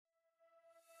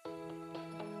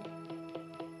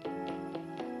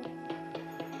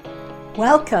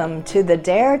Welcome to the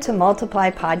Dare to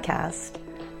Multiply podcast.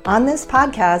 On this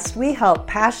podcast, we help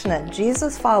passionate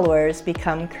Jesus followers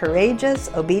become courageous,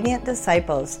 obedient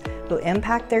disciples who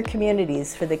impact their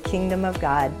communities for the kingdom of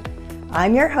God.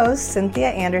 I'm your host,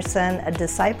 Cynthia Anderson, a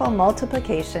disciple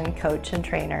multiplication coach and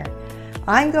trainer.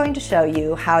 I'm going to show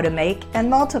you how to make and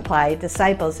multiply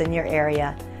disciples in your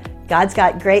area. God's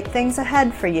got great things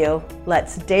ahead for you.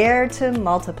 Let's dare to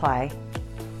multiply.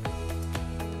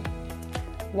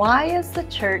 Why is the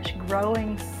church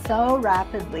growing so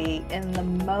rapidly in the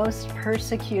most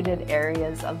persecuted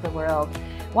areas of the world?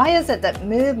 Why is it that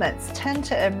movements tend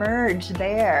to emerge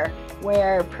there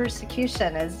where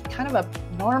persecution is kind of a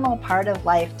normal part of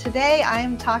life? Today,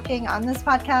 I'm talking on this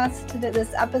podcast,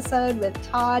 this episode, with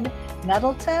Todd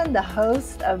Nettleton, the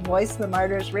host of Voice of the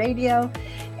Martyrs Radio.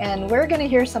 And we're going to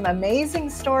hear some amazing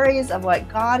stories of what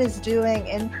God is doing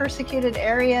in persecuted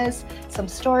areas, some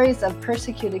stories of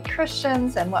persecuted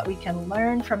Christians and what we can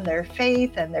learn from their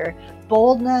faith and their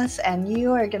boldness. And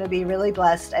you are going to be really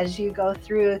blessed as you go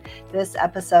through this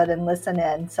episode and listen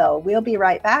in. So we'll be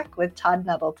right back with Todd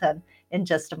Nettleton in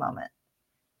just a moment.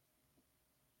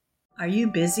 Are you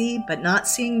busy but not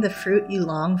seeing the fruit you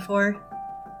long for?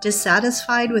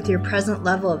 Dissatisfied with your present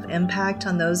level of impact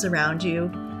on those around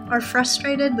you? Or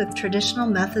frustrated with traditional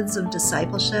methods of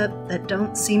discipleship that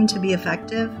don't seem to be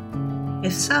effective?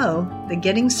 If so, the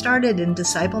Getting Started in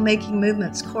Disciple Making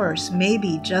Movements course may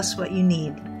be just what you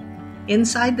need.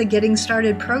 Inside the Getting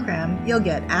Started program, you'll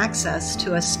get access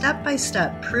to a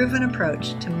step-by-step proven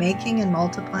approach to making and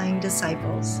multiplying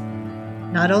disciples.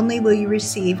 Not only will you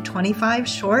receive 25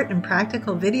 short and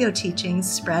practical video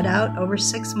teachings spread out over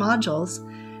 6 modules,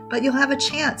 but you'll have a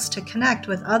chance to connect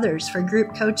with others for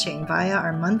group coaching via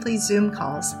our monthly Zoom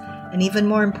calls. And even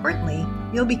more importantly,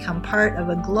 you'll become part of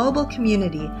a global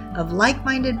community of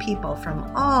like-minded people from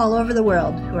all over the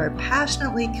world who are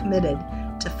passionately committed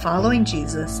to following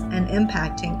Jesus and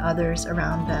impacting others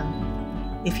around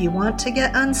them. If you want to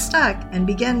get unstuck and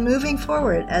begin moving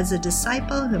forward as a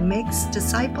disciple who makes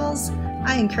disciples,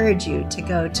 I encourage you to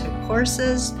go to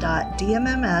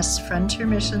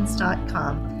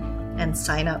courses.dmmsfrontiermissions.com and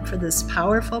sign up for this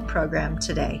powerful program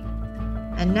today.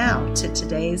 And now to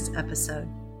today's episode.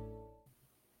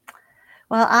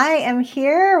 Well, I am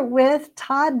here with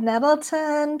Todd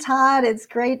Nettleton. Todd, it's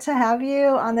great to have you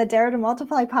on the Dare to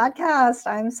Multiply podcast.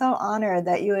 I'm so honored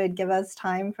that you would give us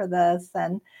time for this.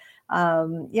 And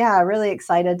really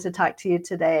excited to talk to you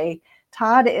today.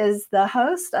 Todd is the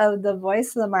host of the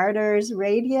Voice of the Martyrs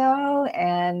Radio,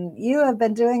 and you have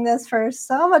been doing this for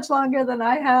so much longer than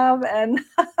I have. And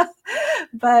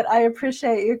but I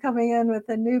appreciate you coming in with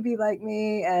a newbie like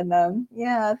me. And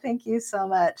thank you so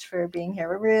much for being here.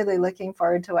 We're really looking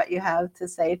forward to what you have to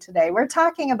say today. We're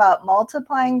talking about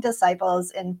multiplying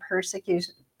disciples in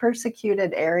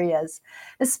persecuted areas,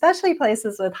 especially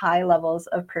places with high levels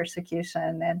of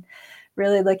persecution. And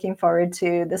really looking forward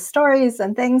to the stories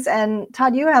and things. And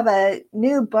Todd, you have a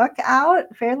new book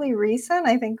out, fairly recent.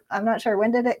 I'm not sure,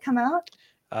 when did it come out?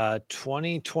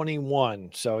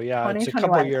 2021. So yeah, 2021. It's a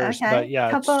couple of years, okay. But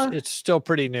yeah, it's still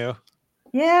pretty new.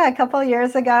 Yeah, a couple of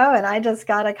years ago. And I just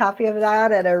got a copy of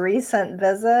that at a recent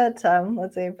visit.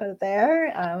 Let's see, put it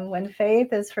there. When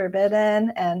Faith is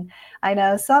Forbidden. And I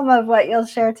know some of what you'll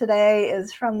share today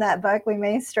is from that book. We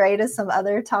may stray to some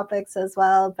other topics as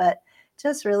well, but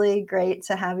just really great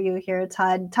to have you here,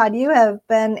 Todd. Todd, you have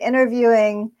been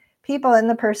interviewing people in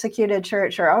the persecuted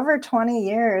church for over 20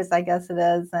 years, I guess it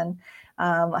is, and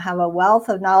have a wealth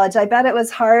of knowledge. I bet it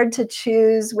was hard to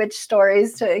choose which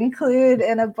stories to include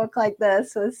in a book like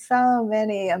this, with so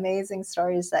many amazing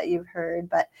stories that you've heard.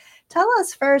 But tell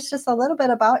us first just a little bit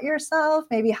about yourself,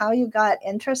 maybe how you got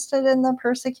interested in the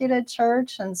persecuted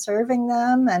church and serving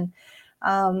them, and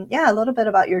a little bit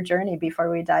about your journey before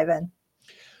we dive in.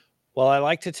 Well, I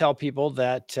like to tell people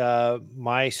that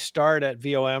my start at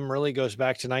VOM really goes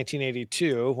back to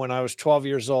 1982 when I was 12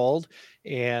 years old,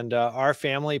 and our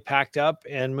family packed up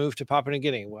and moved to Papua New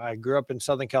Guinea. I grew up in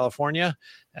Southern California,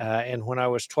 and when I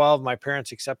was 12, my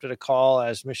parents accepted a call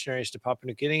as missionaries to Papua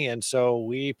New Guinea, and so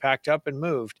we packed up and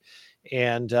moved.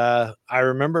 And I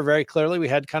remember very clearly we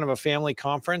had kind of a family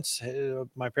conference.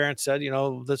 My parents said,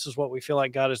 this is what we feel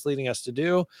like God is leading us to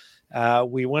do.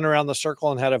 We went around the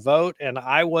circle and had a vote, and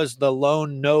I was the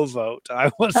lone no vote.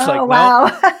 I was wow.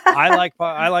 No,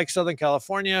 I like Southern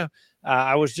California.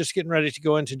 I was just getting ready to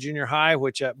go into junior high,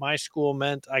 which at my school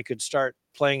meant I could start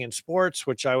playing in sports,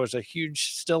 which I was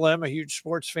still am a huge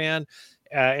sports fan.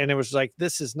 And it was like,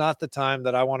 this is not the time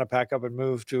that I want to pack up and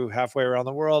move to halfway around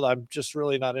the world. I'm just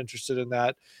really not interested in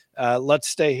that. Let's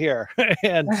stay here.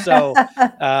 And so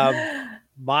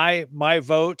my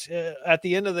vote at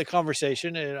the end of the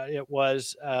conversation, it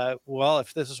was, well,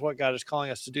 if this is what God is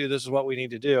calling us to do, this is what we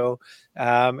need to do.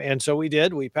 And so we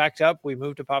did. We packed up. We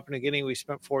moved to Papua New Guinea. We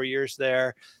spent 4 years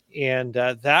there, and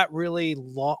that really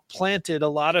planted a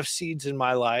lot of seeds in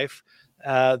my life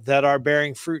that are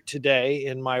bearing fruit today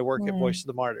in my work at Voice of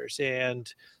the Martyrs.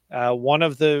 And one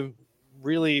of the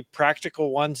really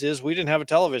practical ones is we didn't have a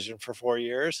television for 4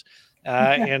 years.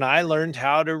 And I learned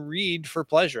how to read for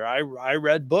pleasure. I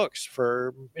read books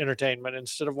for entertainment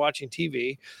instead of watching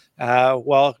TV.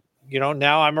 Well,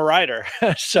 now I'm a writer.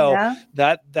 So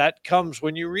that comes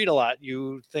when you read a lot.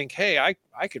 You think, hey,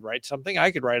 I could write something.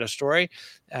 I could write a story.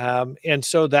 And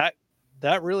so that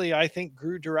really, I think,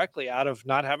 grew directly out of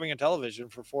not having a television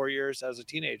for 4 years as a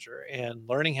teenager and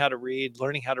learning how to read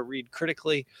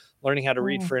critically, learning how to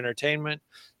read for entertainment.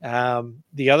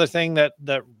 The other thing that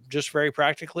just very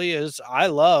practically is I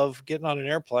love getting on an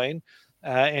airplane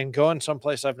and going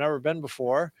someplace I've never been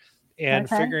before and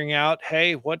figuring out,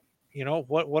 hey, what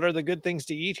are the good things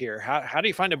to eat here? How do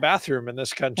you find a bathroom in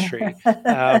this country?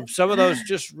 Some of those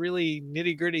just really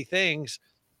nitty gritty things.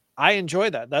 I enjoy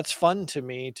that. That's fun to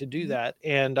me to do that.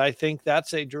 And I think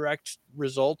that's a direct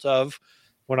result of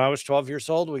when I was 12 years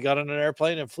old, we got on an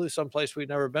airplane and flew someplace we'd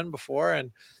never been before.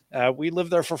 And we lived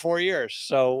there for 4 years.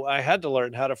 So I had to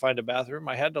learn how to find a bathroom.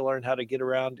 I had to learn how to get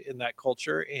around in that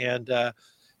culture. And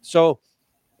so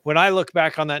when I look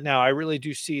back on that now, I really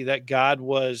do see that God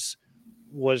was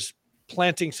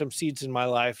planting some seeds in my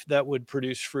life that would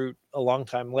produce fruit a long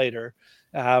time later.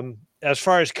 As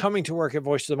far as coming to work at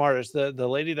Voice of the Martyrs, the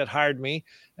lady that hired me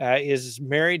is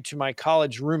married to my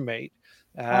college roommate.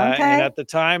 And at the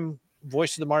time,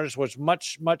 Voice of the Martyrs was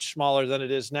much, much smaller than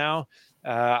it is now.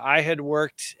 I had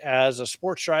worked as a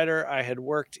sports writer. I had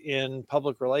worked in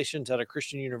public relations at a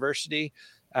Christian university.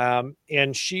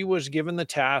 And she was given the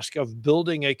task of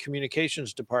building a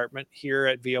communications department here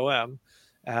at VOM.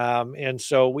 And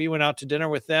so we went out to dinner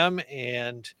with them,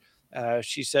 and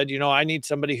she said, I need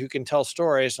somebody who can tell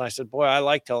stories. And I said, boy, I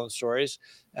like telling stories.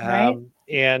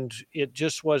 And it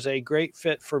just was a great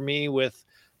fit for me with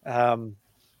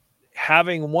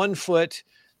having one foot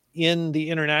in the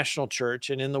international church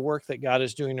and in the work that God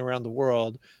is doing around the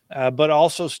world, but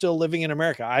also still living in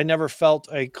America. I never felt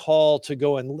a call to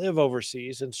go and live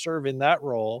overseas and serve in that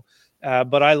role.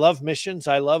 But I love missions.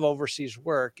 I love overseas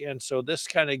work. And so this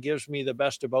kind of gives me the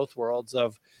best of both worlds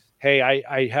of, hey,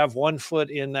 I have one foot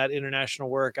in that international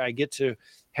work. I get to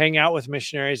hang out with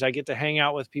missionaries. I get to hang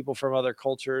out with people from other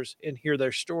cultures and hear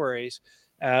their stories.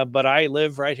 But I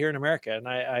live right here in America, and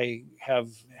I have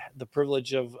the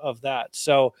privilege of that.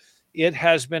 So it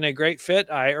has been a great fit.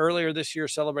 I earlier this year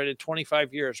celebrated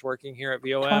 25 years working here at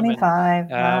VOM. 25.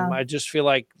 And wow. I just feel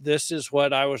like this is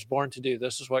what I was born to do.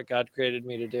 This is what God created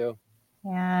me to do.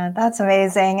 Yeah, that's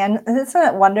amazing. And isn't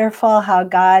it wonderful how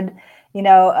God,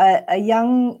 a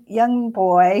young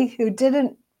boy who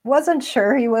wasn't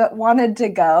sure he wanted to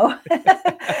go.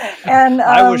 And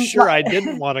I was sure I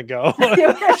didn't want to go. You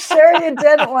were sure you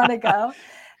didn't want to go.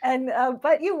 And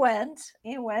but you went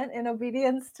in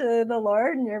obedience to the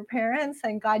Lord and your parents,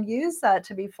 and God used that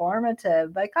to be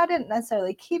formative. But God didn't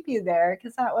necessarily keep you there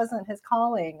because that wasn't his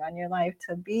calling on your life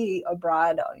to be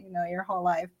abroad, your whole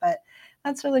life. But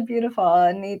that's really beautiful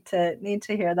and need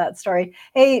to hear that story.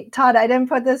 Hey, Todd, I didn't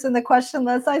put this in the question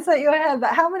list I sent you ahead, but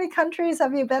how many countries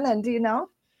have you been in? Do you know?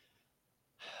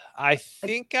 I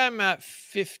think I'm at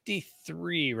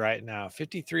 53 right now,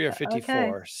 53 or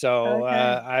 54. So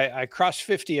I crossed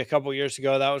 50 a couple years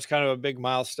ago. That was kind of a big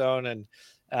milestone. And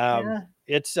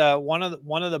it's one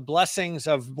of the blessings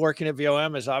of working at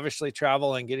VOM is obviously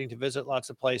travel and getting to visit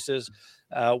lots of places.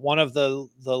 One of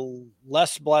the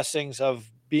less blessings of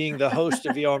being the host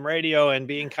of VOM radio and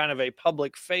being kind of a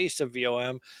public face of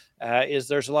VOM is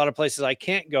there's a lot of places I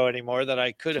can't go anymore that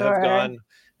I could have gone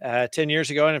 10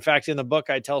 years ago. And in fact, in the book,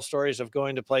 I tell stories of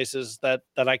going to places that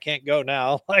I can't go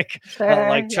now, like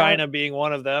China being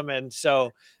one of them. And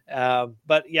so,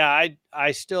 but yeah,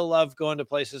 I still love going to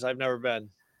places I've never been.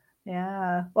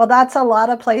 Yeah. Well, that's a lot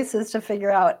of places to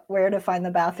figure out where to find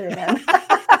the bathroom in.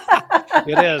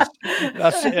 It is.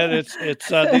 It's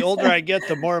the older I get,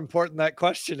 the more important that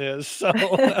question is. So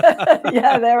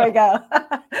yeah, there we go.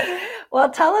 Well,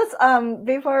 tell us,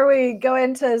 before we go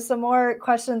into some more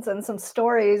questions and some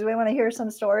stories, we want to hear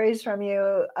some stories from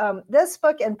you. This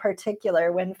book in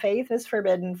particular, When Faith is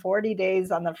Forbidden, 40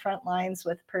 Days on the Front Lines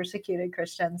with Persecuted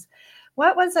Christians.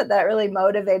 What was it that really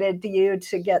motivated you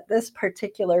to get this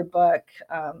particular book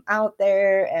out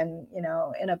there and,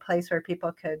 in a place where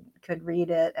people could read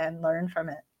it and learn from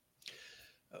it?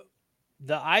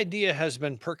 The idea has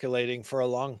been percolating for a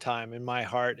long time in my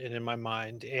heart and in my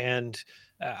mind. And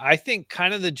I think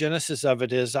kind of the genesis of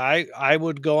it is I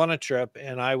would go on a trip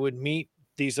and I would meet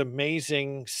these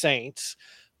amazing saints,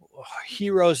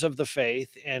 heroes of the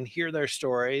faith, and hear their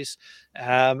stories.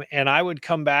 And I would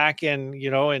come back and,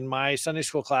 in my Sunday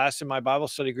school class, in my Bible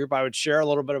study group, I would share a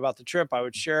little bit about the trip. I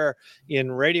would share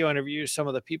in radio interviews some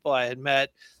of the people I had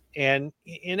met. And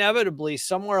inevitably,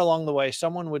 somewhere along the way,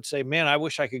 someone would say, "Man, I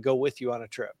wish I could go with you on a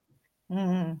trip.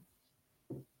 Mm.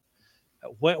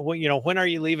 When are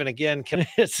you leaving again?"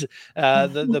 It's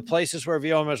the places where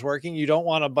VOM is working. You don't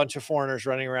want a bunch of foreigners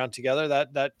running around together.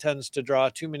 That tends to draw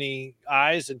too many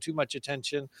eyes and too much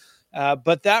attention.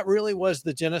 But that really was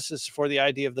the genesis for the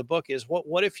idea of the book. Is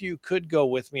what if you could go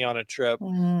with me on a trip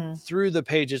Mm. through the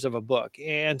pages of a book?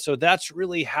 And so that's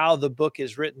really how the book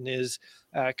is written, is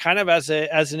kind of as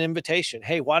an invitation.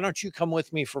 Hey, why don't you come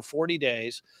with me for 40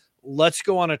 days? Let's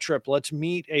go on a trip. Let's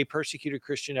meet a persecuted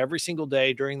Christian every single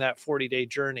day during that 40-day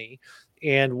journey.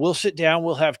 And we'll sit down,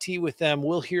 we'll have tea with them,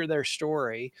 we'll hear their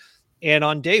story. And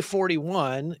on day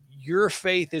 41, your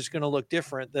faith is going to look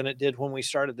different than it did when we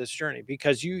started this journey,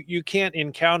 because you can't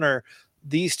encounter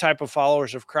these type of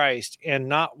followers of Christ and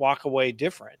not walk away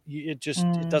different. It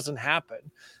Mm. doesn't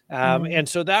happen. Mm. And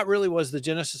so that really was the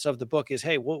genesis of the book, is,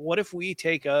 hey, what if we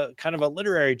take a kind of a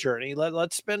literary journey?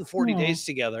 Let's spend 40 Mm. days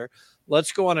together.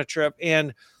 Let's go on a trip.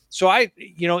 And so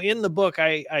in the book,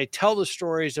 I tell the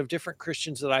stories of different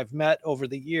Christians that I've met over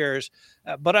the years,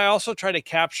 but I also try to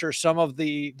capture some of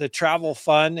the travel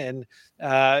fun. And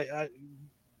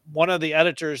one of the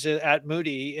editors at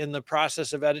Moody, in the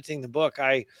process of editing the book,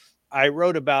 I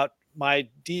wrote about my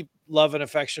deep love and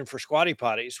affection for squatty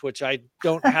potties, which I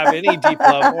don't have any deep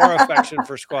love or affection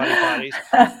for squatty potties.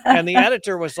 And the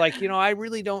editor was like,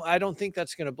 I don't think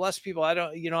that's going to bless people. I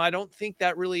don't think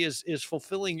that really is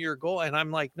fulfilling your goal. And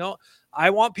I'm like, no, I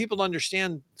want people to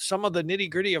understand some of the nitty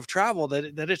gritty of travel,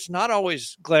 that it's not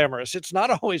always glamorous. It's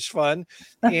not always fun.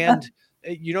 And,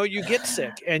 you get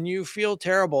sick and you feel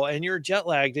terrible and you're jet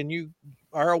lagged and you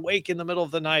are awake in the middle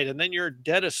of the night and then you're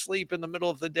dead asleep in the middle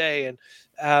of the day. And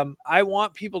I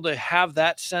want people to have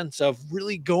that sense of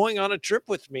really going on a trip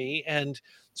with me, and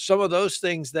some of those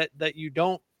things that you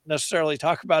don't necessarily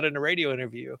talk about in a radio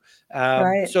interview.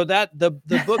 Right. So that the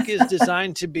book is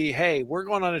designed to be, hey, we're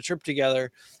going on a trip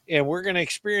together and we're going to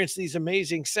experience these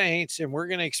amazing saints, and we're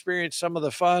going to experience some of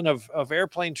the fun of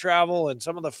airplane travel and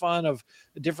some of the fun of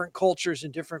different cultures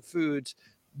and different foods,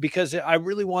 because I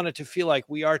really want it to feel like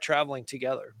we are traveling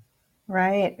together.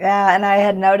 Right. Yeah. And I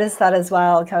had noticed that as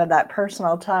well, kind of that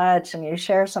personal touch. And you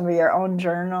share some of your own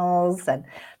journals. And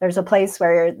there's a place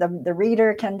where the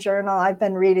reader can journal. I've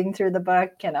been reading through the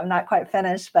book and I'm not quite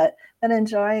finished, but been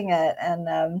enjoying it.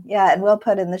 And yeah, and we'll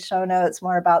put in the show notes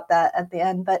more about that at the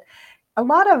end. But a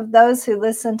lot of those who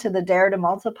listen to the Dare to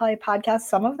Multiply podcast,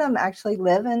 some of them actually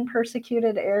live in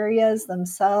persecuted areas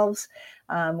themselves.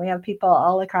 We have people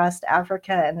all across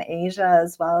Africa and Asia,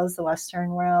 as well as the Western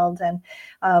world. And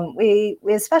we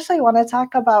especially want to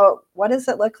talk about, what does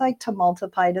it look like to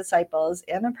multiply disciples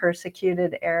in a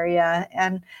persecuted area?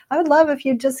 And I would love if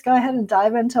you'd just go ahead and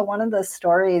dive into one of the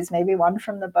stories, maybe one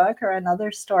from the book or another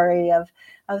story of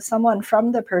someone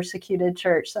from the persecuted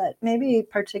church that maybe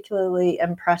particularly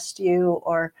impressed you,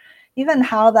 or even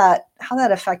how that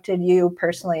affected you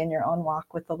personally in your own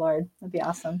walk with the Lord. That'd be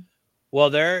awesome. Well,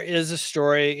 there is a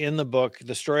story in the book.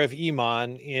 The story of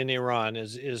Iman in Iran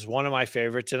is one of my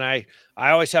favorites, and I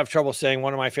always have trouble saying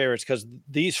one of my favorites, because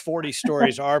these 40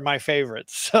 stories are my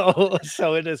favorites. So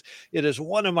it is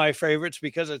one of my favorites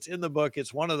because it's in the book.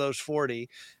 It's one of those 40.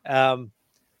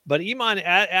 But Iman,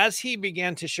 as he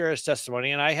began to share his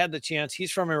testimony, and I had the chance,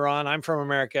 he's from Iran, I'm from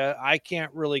America. I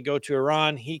can't really go to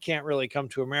Iran. He can't really come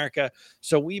to America.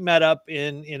 So we met up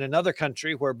in another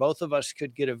country where both of us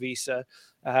could get a visa.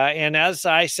 And as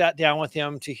I sat down with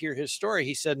him to hear his story,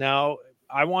 he said, "Now,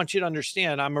 I want you to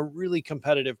understand, I'm a really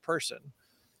competitive person."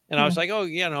 And I was Hmm. like, "Oh,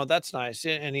 yeah, no, that's nice."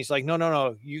 And he's like,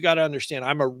 "No. You got to understand,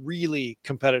 I'm a really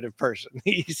competitive person."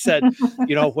 He said,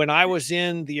 "When I was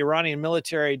in the Iranian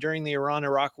military during the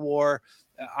Iran-Iraq war,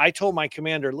 I told my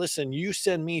commander, listen, you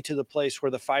send me to the place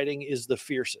where the fighting is the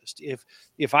fiercest.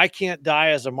 If I can't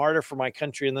die as a martyr for my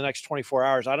country in the next 24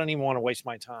 hours, I don't even want to waste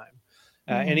my time."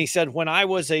 And Hmm. he said, "When I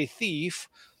was a thief,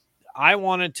 I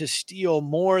wanted to steal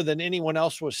more than anyone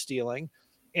else was stealing.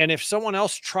 And if someone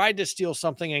else tried to steal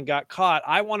something and got caught,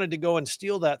 I wanted to go and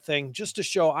steal that thing just to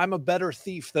show I'm a better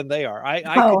thief than they are. I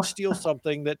could Oh. steal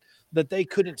something that they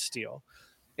couldn't steal."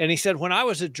 And he said, "When I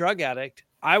was a drug addict,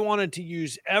 I wanted to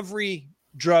use every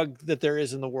drug that there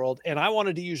is in the world. And I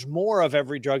wanted to use more of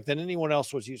every drug than anyone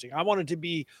else was using. I wanted to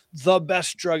be the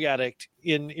best drug addict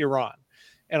in Iran."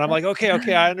 And I'm like, okay,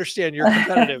 I understand. You're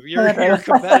competitive. You're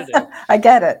competitive. I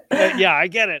get it. Yeah, I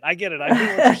get it. I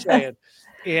hear what you're saying.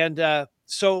 And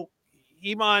so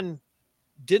Iman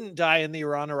didn't die in the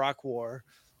Iran-Iraq War.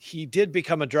 He did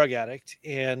become a drug addict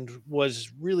and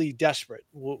was really desperate,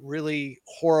 really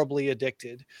horribly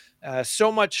addicted.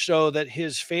 So much so that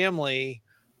his family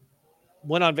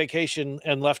went on vacation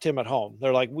and left him at home.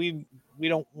 They're like, we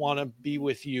don't want to be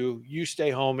with you. You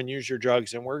stay home and use your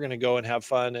drugs, and we're going to go and have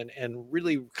fun, and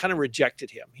really kind of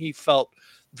rejected him. He felt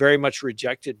very much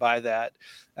rejected by that.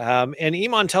 And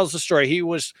Iman tells the story. He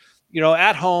was,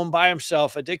 at home by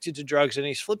himself, addicted to drugs, and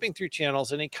he's flipping through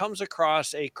channels, and he comes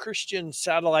across a Christian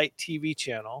satellite TV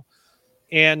channel.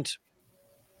 And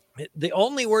the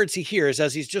only words he hears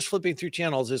as he's just flipping through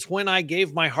channels is, "When I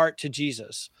gave my heart to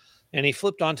Jesus." And he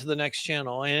flipped on to the next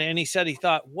channel, and he said he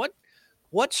thought,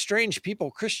 what strange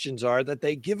people Christians are that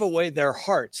they give away their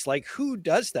hearts. Like, who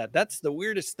does that? That's the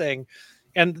weirdest thing.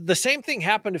 And the same thing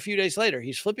happened a few days later.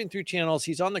 He's flipping through channels.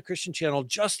 He's on the Christian channel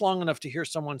just long enough to hear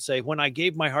someone say, "When I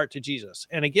gave my heart to Jesus."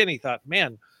 And again, he thought,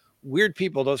 man, weird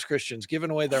people, those Christians giving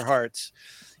away their hearts.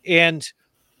 And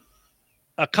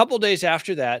a couple days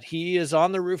after that, he is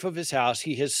on the roof of his house.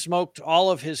 He has smoked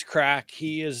all of his crack.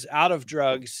 He is out of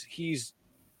drugs. He's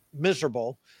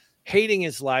miserable, hating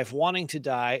his life, wanting to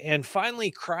die, and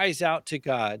finally cries out to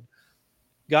God,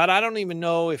 "God, I don't even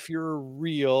know if you're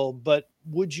real, but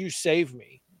would you save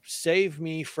me? Save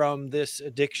me from this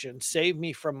addiction. Save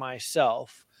me from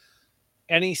myself."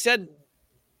 And he said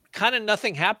kind of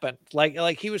nothing happened.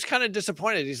 Like he was kind of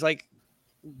disappointed. He's like,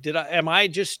 am I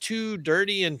just too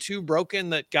dirty and too broken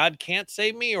that God can't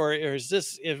save me? Or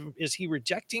is he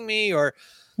rejecting me?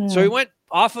 So he went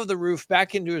off of the roof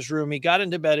back into his room. He got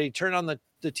into bed. He turned on the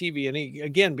TV, and he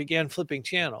again began flipping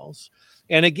channels.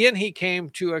 And again, he came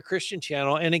to a Christian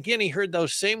channel. And again, he heard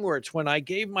those same words, "When I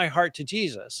gave my heart to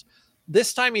Jesus."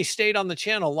 This time he stayed on the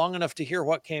channel long enough to hear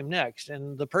what came next.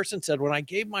 And the person said, "When I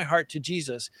gave my heart to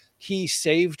Jesus, he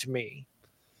saved me."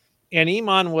 And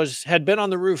Iman had been on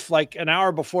the roof like an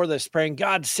hour before this praying,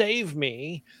 "God, save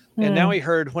me." And now he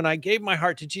heard, "When I gave my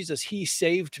heart to Jesus, he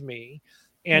saved me."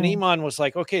 And Iman was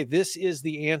like, okay, this is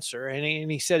the answer.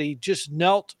 And he said he just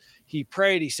knelt, he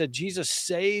prayed, he said, "Jesus,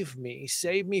 save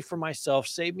me from myself,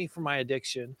 save me from my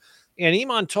addiction." And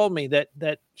Iman told me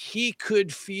that he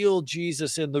could feel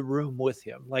Jesus in the room with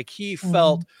him. Like he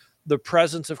felt the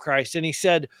presence of Christ. And he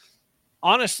said,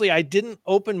 honestly, I didn't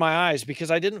open my eyes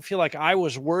because I didn't feel like I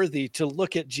was worthy to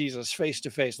look at Jesus face to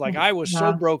face. Like I was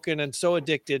so broken and so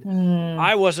addicted.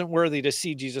 I wasn't worthy to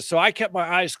see Jesus. So I kept my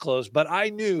eyes closed, but I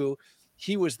knew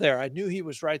he was there. I knew he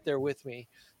was right there with me.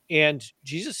 And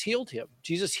Jesus healed him.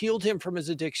 Jesus healed him from his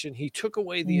addiction. He took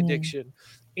away the addiction.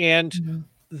 And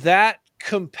that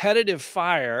competitive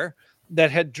fire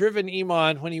that had driven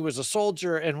Iman when he was a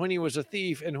soldier and when he was a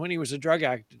thief and when he was a drug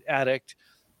addict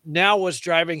now was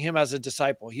driving him as a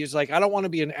disciple. He's like, I don't want to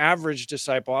be an average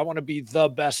disciple. I want to be the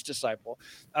best disciple.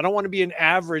 I don't want to be an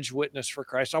average witness for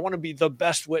Christ. I want to be the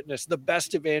best witness, the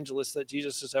best evangelist that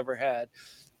Jesus has ever had.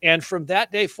 And from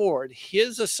that day forward,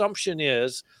 his assumption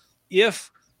is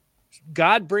if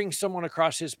God brings someone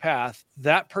across his path,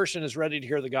 that person is ready to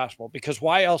hear the gospel, because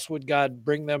why else would God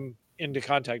bring them into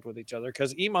contact with each other?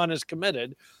 Because Iman is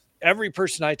committed. Every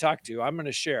person I talk to, I'm going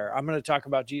to share. I'm going to talk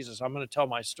about Jesus. I'm going to tell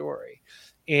my story.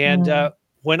 And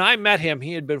when I met him,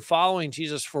 he had been following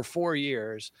Jesus for 4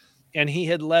 years, and he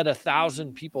had led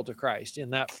 1,000 people to Christ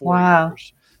in that 4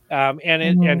 years.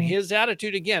 And his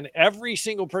attitude, again, every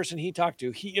single person he talked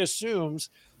to, he assumes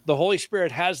the Holy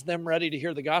Spirit has them ready to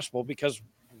hear the gospel, because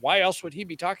why else would he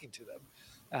be talking to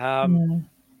them?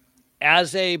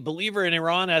 As a believer in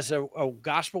Iran, as a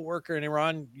gospel worker in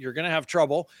Iran, you're going to have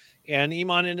trouble. And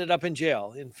Iman ended up in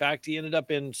jail. In fact, he ended up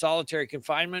in solitary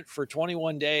confinement for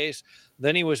 21 days.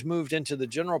 Then he was moved into the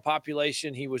general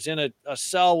population. He was in a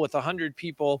cell with 100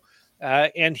 people.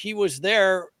 And he was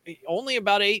there only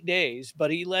about 8 days,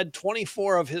 but he led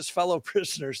 24 of his fellow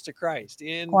prisoners to Christ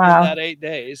in that 8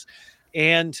 days.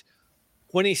 And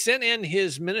when he sent in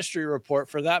his ministry report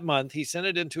for that month, he sent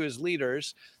it into his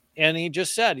leaders. And he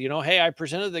just said, hey, I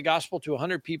presented the gospel to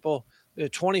 100 people.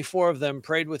 24 of them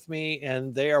prayed with me,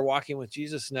 and they are walking with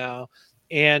Jesus now.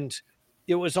 And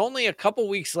it was only a couple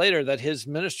weeks later that his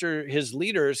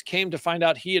leaders came to find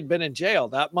out he had been in jail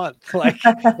that month.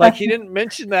 Like he didn't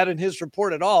mention that in his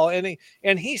report at all.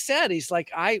 And he said, he's like,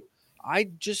 I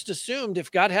just assumed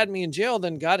if God had me in jail,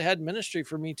 then God had ministry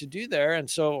for me to do there. And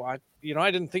so I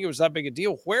didn't think it was that big a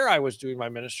deal where I was doing my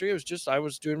ministry. It was just, I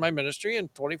was doing my ministry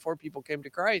and 24 people came to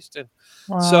Christ. And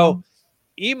so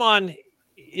Iman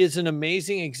is an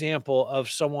amazing example of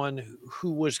someone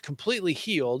who was completely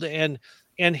healed. And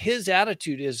And his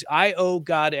attitude is, I owe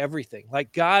God everything.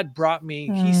 Like, God brought me,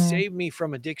 he saved me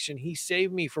from addiction. He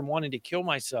saved me from wanting to kill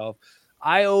myself.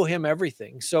 I owe him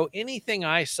everything. So anything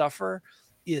I suffer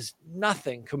is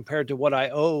nothing compared to what I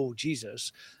owe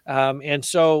Jesus. And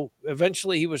so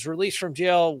eventually he was released from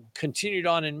jail, continued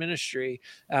on in ministry.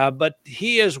 But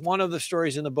he is one of the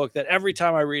stories in the book that every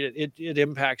time I read it, it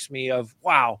impacts me of,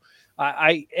 wow,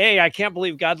 I can't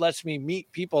believe God lets me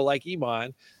meet people like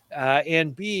Iman,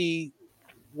 and B,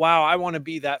 wow, I want to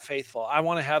be that faithful. I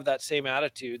want to have that same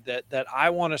attitude that I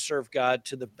want to serve God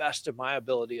to the best of my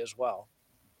ability as well.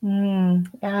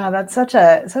 Yeah, that's such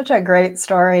a great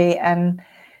story. And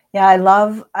yeah, I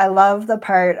love the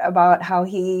part about how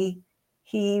he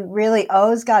really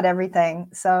owes God everything.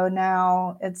 So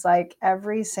now it's like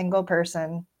every single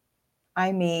person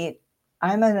I meet,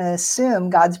 I'm going to assume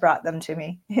God's brought them to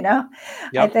me. I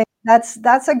Yep. think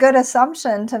that's a good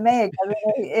assumption to make. I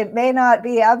mean, it may not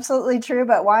be absolutely true,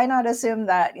 but why not assume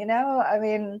that? I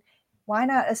mean, why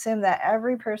not assume that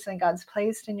every person God's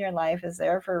placed in your life is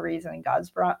there for a reason?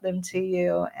 God's brought them to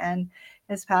you, and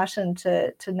his passion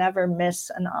to never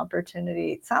miss an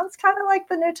opportunity. It sounds kind of like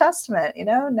the New Testament,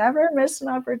 never miss an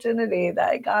opportunity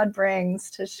that God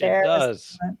brings to It share with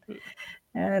does. someone.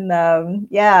 And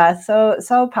yeah,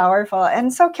 so powerful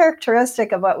and so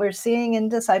characteristic of what we're seeing in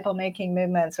disciple making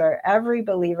movements, where every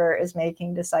believer is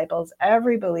making disciples,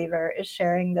 every believer is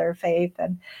sharing their faith,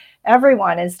 and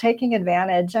everyone is taking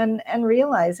advantage and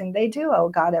realizing they do owe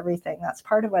God everything. That's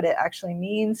part of what it actually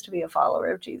means to be a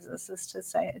follower of Jesus,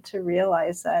 is to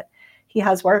realize that he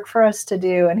has work for us to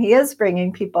do, and he is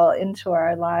bringing people into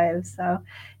our lives. So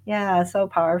yeah, so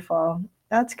powerful.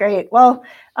 That's great. Well,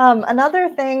 another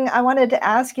thing I wanted to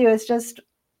ask you is just,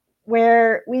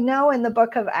 where we know in the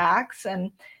book of Acts,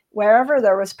 and wherever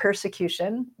there was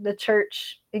persecution, the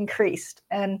church increased.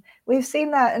 And we've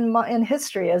seen that in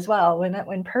history as well.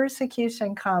 When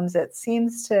persecution comes, it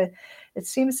seems to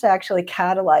actually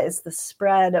catalyze the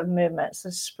spread of movements,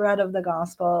 the spread of the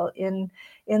gospel in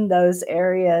those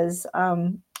areas.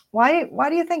 Why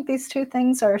do you think these two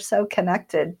things are so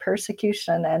connected,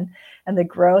 persecution and the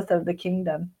growth of the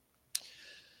kingdom?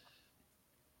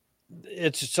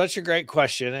 It's such a great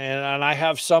question, and I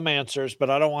have some answers, but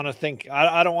I don't want to think.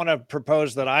 I don't want to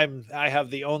propose that I have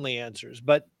the only answers.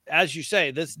 But as you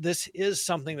say, this is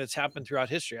something that's happened throughout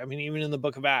history. I mean, even in the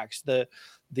book of Acts,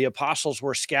 the apostles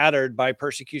were scattered by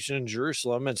persecution in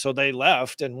Jerusalem, and so they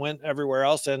left and went everywhere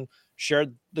else and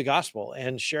shared the gospel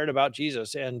and shared about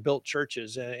Jesus and built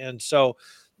churches. And so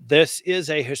this is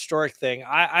a historic thing.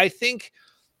 I think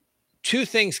two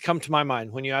things come to my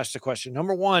mind when you ask the question.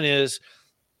 Number one is,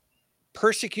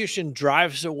 persecution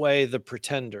drives away the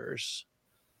pretenders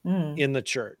in the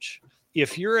church.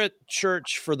 If you're at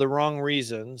church for the wrong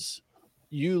reasons,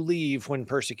 you leave when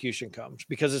persecution comes,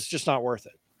 because it's just not worth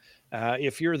it.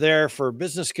 If you're there for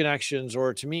business connections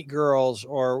or to meet girls,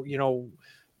 or,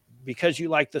 because you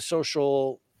like the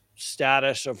social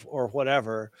status of, or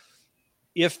whatever,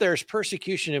 if there's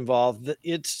persecution involved,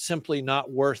 it's simply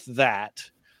not worth that.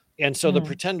 And so the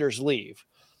pretenders leave.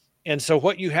 And so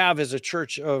what you have is a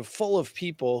church full of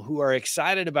people who are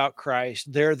excited about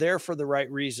Christ. They're there for the right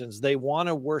reasons. They want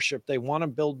to worship. They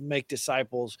want to make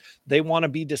disciples. They want to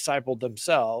be discipled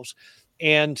themselves.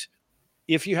 And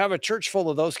if you have a church full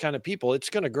of those kind of people, it's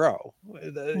going to grow.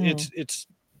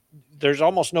 There's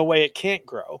almost no way it can't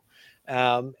grow.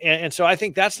 And so I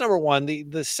think that's number one.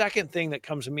 The second thing that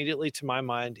comes immediately to my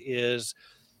mind is,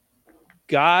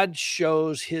 God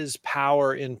shows his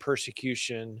power in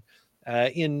persecution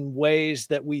in ways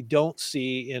that we don't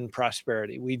see in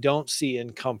prosperity, we don't see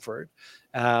in comfort.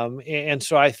 And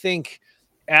so I think,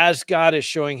 as God is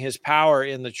showing his power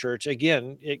in the church,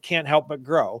 again, it can't help but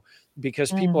grow,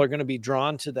 because people are going to be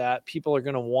drawn to that. People are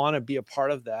going to want to be a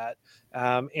part of that.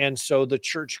 And so the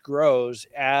church grows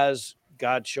as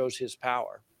God shows his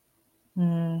power.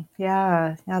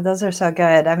 Yeah, those are so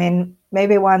good. I mean,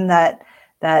 maybe one that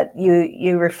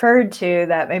you referred to,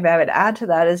 that maybe I would add to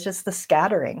that, is just the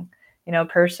scattering.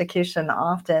 Persecution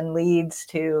often leads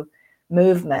to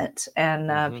movement,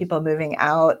 and people moving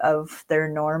out of their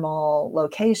normal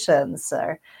locations,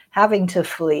 or having to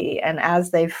flee. And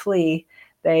as they flee,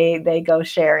 they go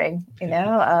sharing.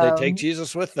 They take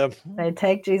Jesus with them. They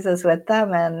take Jesus with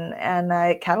them, and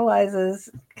it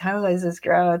catalyzes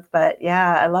growth. But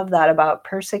yeah, I love that about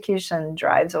persecution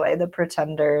drives away the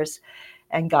pretenders,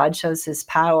 and God shows his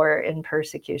power in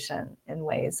persecution in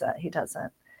ways that he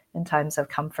doesn't in times of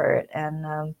comfort.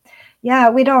 And yeah,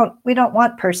 we don't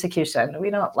want persecution. We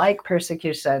don't like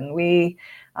persecution. We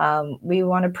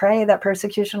want to pray that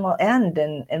persecution will end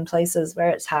in places where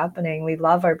it's happening. We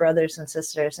love our brothers and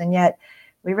sisters, and yet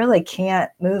we really can't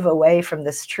move away from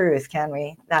this truth, can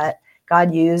we? That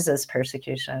God uses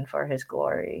persecution for his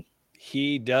glory.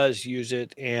 He does use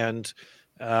it. And,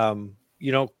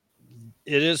 you know,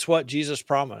 it is what Jesus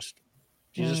promised.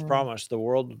 Jesus promised the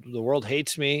world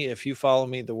hates me. If you follow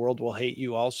me, the world will hate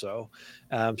you also.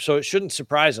 So it shouldn't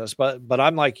surprise us, but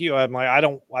I'm like you. I'm like, I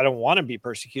don't want to be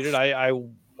persecuted. I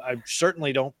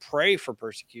certainly don't pray for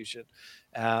persecution.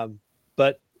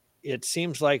 But it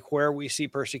seems like where we see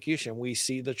persecution, we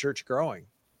see the church growing.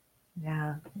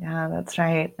 Yeah, that's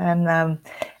right. And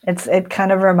it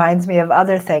kind of reminds me of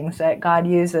other things that God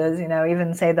uses,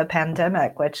 even say the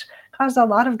pandemic, which caused a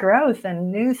lot of growth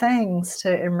and new things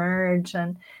to emerge.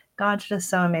 And God's just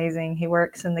so amazing. He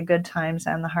works in the good times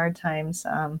and the hard times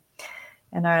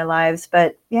in our lives.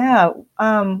 But yeah,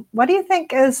 what do you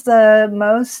think is the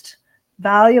most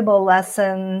valuable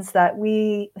lessons that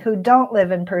we who don't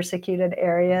live in persecuted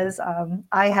areas?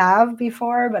 I have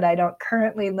before, but I don't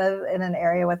currently live in an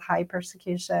area with high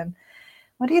persecution.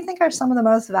 What do you think are some of the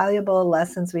most valuable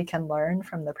lessons we can learn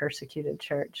from the persecuted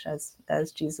church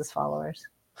as Jesus followers?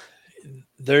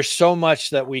 There's so much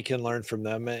that we can learn from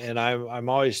them, and I'm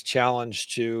always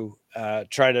challenged to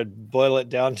try to boil it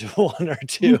down to one or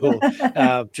two,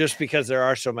 just because there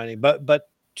are so many. But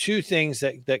two things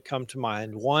that come to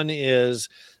mind. One is,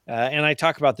 and I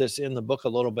talk about this in the book a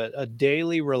little bit, a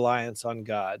daily reliance on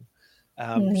God.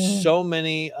 So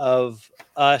many of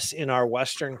us in our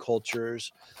Western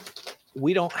cultures,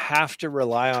 we don't have to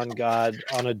rely on God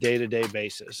on a day-to-day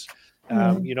basis.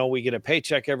 We get a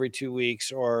paycheck every 2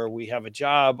 weeks, or we have a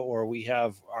job, or we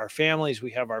have our families,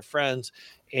 we have our friends,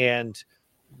 and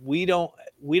we don't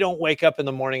wake up in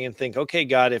the morning and think, okay,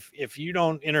 God, if you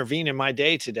don't intervene in my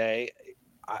day today,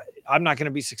 I'm not going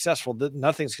to be successful.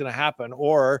 Nothing's going to happen.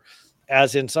 Or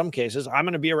as in some cases, I'm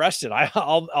going to be arrested.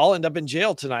 I'll end up in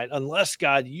jail tonight unless,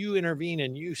 God, you intervene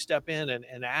and you step in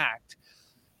and act.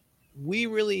 We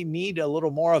really need a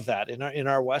little more of that in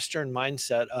our Western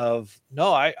mindset of,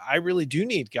 no, I really do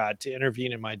need God to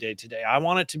intervene in my day today. I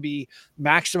want it to be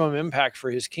maximum impact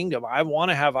for his kingdom. I want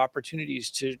to have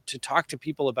opportunities to talk to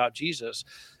people about Jesus.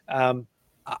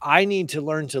 I need to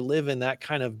learn to live in that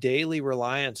kind of daily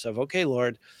reliance of, okay,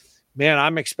 Lord, man,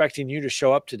 I'm expecting you to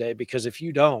show up today, because if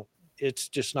you don't, it's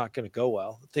just not going to go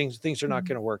well. Things are not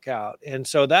going to work out. And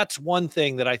so that's one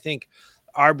thing that I think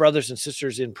our brothers and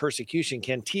sisters in persecution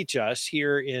can teach us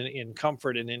here in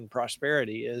comfort and in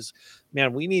prosperity is,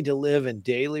 man, we need to live in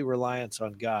daily reliance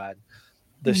on God.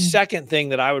 The second thing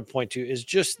that I would point to is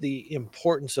just the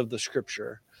importance of the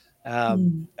scripture.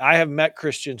 I have met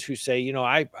Christians who say,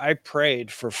 I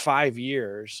prayed for 5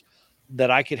 years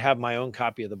that I could have my own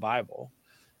copy of the Bible.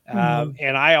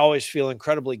 And I always feel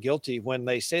incredibly guilty when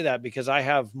they say that, because I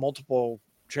have multiple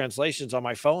translations on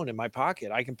my phone in my pocket.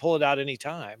 I can pull it out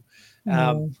anytime.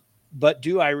 But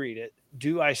do I read it?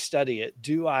 Do I study it?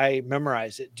 Do I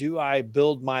memorize it? Do I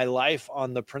build my life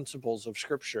on the principles of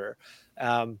scripture?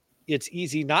 It's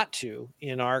easy not to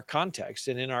in our context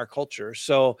and in our culture.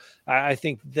 So I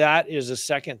think that is a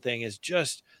second thing, is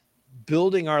just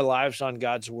building our lives on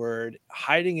God's word,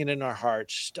 hiding it in our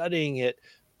hearts, studying it,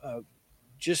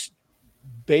 just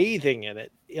bathing in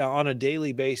it on a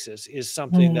daily basis is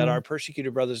something that our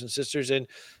persecuted brothers and sisters, and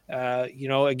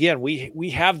again, we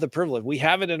have the privilege, we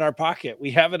have it in our pocket,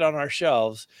 we have it on our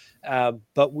shelves,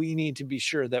 but we need to be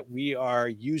sure that we are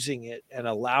using it and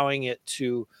allowing it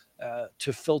to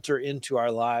filter into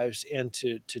our lives and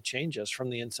to change us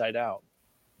from the inside out.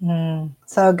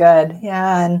 So good.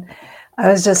 Yeah. And I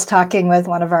was just talking with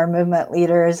one of our movement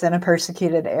leaders in a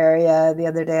persecuted area the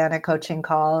other day on a coaching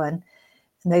call, and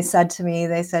they said to me,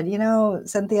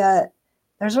 Cynthia,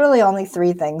 there's really only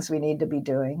 3 things we need to be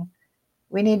doing.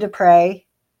 We need to pray,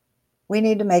 we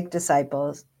need to make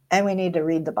disciples, and we need to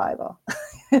read the Bible.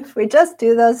 If we just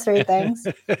do those 3 things,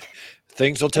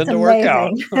 things will tend to work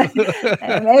out.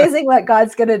 Amazing what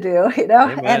God's going to do,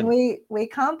 Amen. And we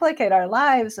complicate our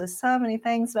lives with so many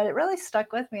things, but it really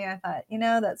stuck with me. I thought,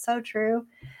 that's so true.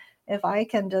 If I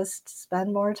can just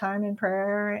spend more time in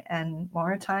prayer and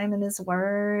more time in his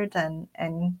word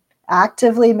and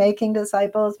actively making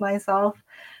disciples myself,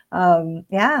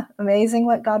 amazing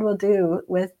what God will do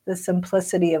with the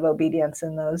simplicity of obedience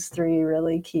in those 3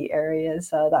 really key areas.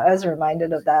 So that I was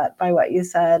reminded of that by what you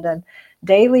said, and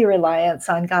daily reliance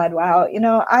on God. Wow.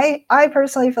 I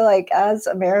personally feel like as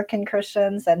American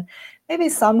Christians, and maybe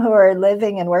some who are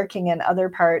living and working in other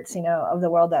parts, of the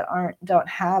world that don't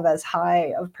have as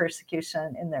high of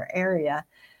persecution in their area,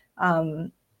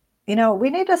 we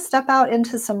need to step out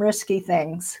into some risky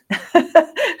things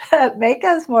that make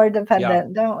us more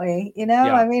dependent, don't we?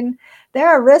 I mean, there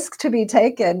are risks to be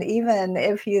taken, even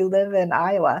if you live in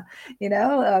Iowa.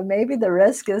 Maybe the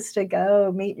risk is to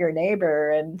go meet your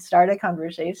neighbor and start a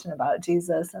conversation about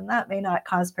Jesus, and that may not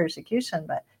cause persecution,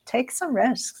 but take some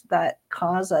risks that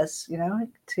cause us,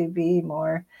 to be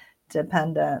more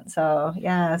dependent. So,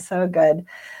 yeah, so good.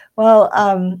 Well,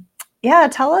 yeah,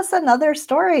 tell us another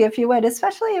story if you would,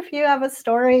 especially if you have a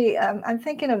story. I'm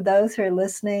thinking of those who are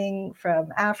listening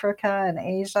from Africa and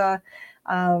Asia,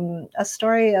 a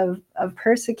story of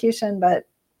persecution, but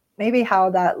maybe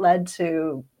how that led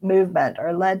to movement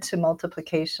or led to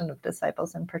multiplication of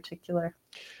disciples in particular.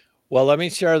 Well, let me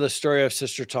share the story of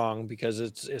Sister Tong, because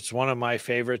it's one of my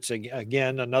favorites.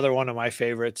 Again, another one of my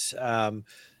favorites.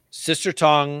 Sister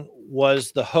Tong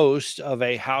was the host of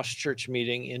a house church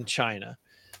meeting in China.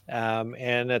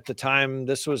 And at the time,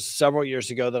 this was several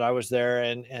years ago that I was there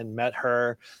and met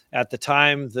her. At the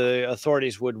time, the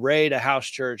authorities would raid a house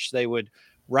church. They would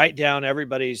write down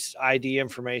everybody's ID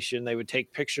information. They would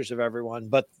take pictures of everyone.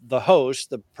 But the host,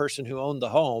 the person who owned the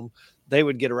home, they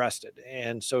would get arrested.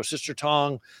 And so Sister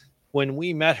Tong, when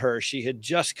we met her, she had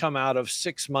just come out of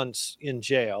 6 months in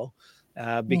jail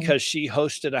because she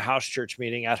hosted a house church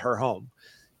meeting at her home.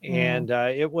 And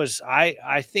it was,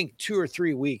 I think, 2 or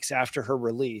 3 weeks after her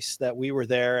release that we were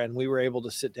there, and we were able to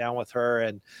sit down with her.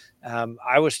 And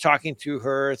I was talking to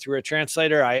her through a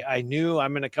translator. I knew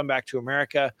I'm going to come back to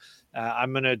America.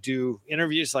 I'm going to do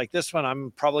interviews like this one.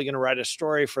 I'm probably going to write a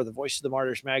story for the Voice of the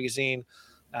Martyrs magazine.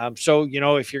 So,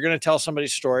 if you're going to tell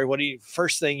somebody's story,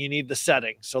 first thing you need the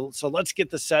setting. So let's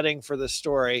get the setting for the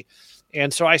story.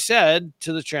 And so I said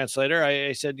to the translator,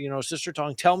 I said, Sister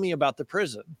Tong, tell me about the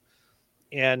prison.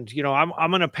 And,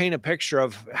 I'm going to paint a picture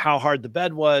of how hard the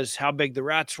bed was, how big the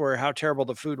rats were, how terrible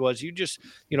the food was. You just,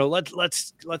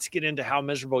 let's get into how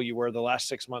miserable you were the last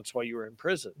 6 months while you were in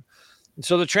prison. And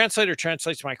so the translator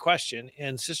translates my question,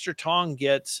 and Sister Tong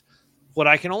gets what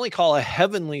I can only call a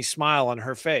heavenly smile on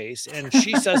her face. And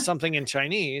she says something in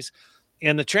Chinese,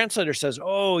 and the translator says,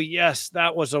 "Oh, yes,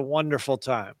 that was a wonderful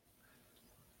time."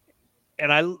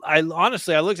 And I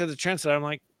honestly, I looked at the translator. I'm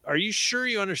like, "Are you sure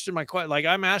you understood my question? Like,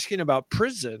 I'm asking about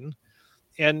prison,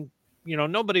 and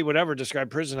nobody would ever describe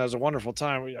prison as a wonderful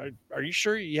time. Are you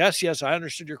sure?" Yes, I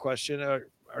understood your question.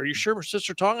 Are you sure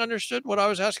Sister Tong understood what I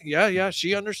was asking? Yeah,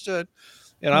 she understood.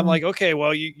 And I'm like, okay,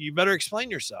 well, you better explain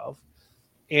yourself.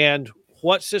 And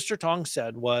what Sister Tong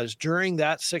said was, during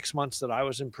that 6 months that I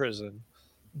was in prison,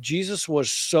 Jesus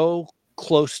was so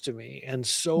close to me and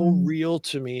so real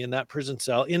to me in that prison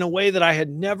cell in a way that I had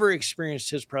never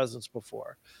experienced his presence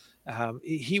before.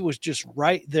 He was just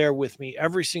right there with me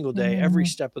every single day, every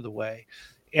step of the way.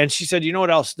 And she said, you know what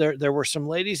else? There were some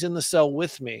ladies in the cell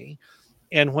with me.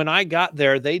 And when I got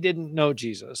there, they didn't know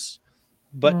Jesus.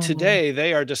 But today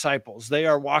they are disciples. They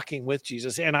are walking with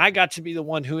Jesus. And I got to be the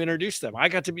one who introduced them. I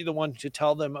got to be the one to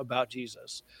tell them about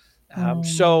Jesus.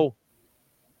 So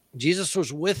Jesus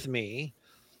was with me,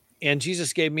 and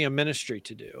Jesus gave me a ministry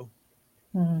to do.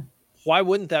 Why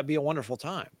wouldn't that be a wonderful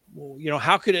time? Well,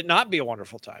 how could it not be a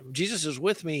wonderful time? Jesus is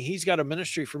with me. He's got a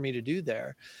ministry for me to do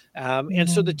there. And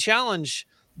so the challenge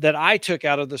that I took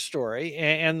out of the story,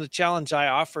 and the challenge I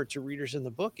offer to readers in the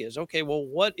book is, okay, well,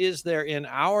 what is there in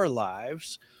our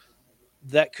lives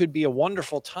that could be a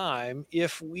wonderful time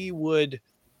if we would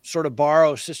sort of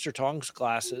borrow Sister Tong's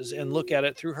glasses and look at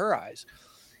it through her eyes?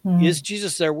 Is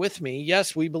Jesus there with me?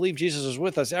 Yes, we believe Jesus is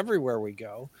with us everywhere we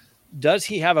go. Does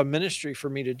he have a ministry for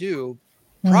me to do?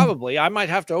 Probably. I might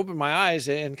have to open my eyes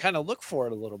and kind of look for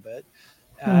it a little bit.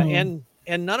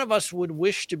 And none of us would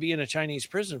wish to be in a Chinese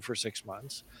prison for 6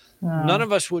 months. None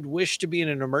of us would wish to be in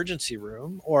an emergency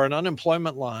room or an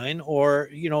unemployment line or,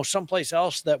 someplace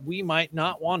else that we might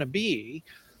not want to be.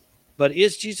 But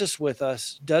is Jesus with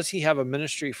us? Does he have a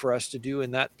ministry for us to do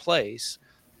in that place?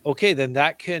 Okay, then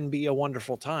that can be a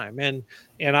wonderful time. And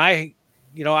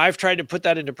I've tried to put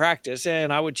that into practice,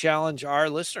 and I would challenge our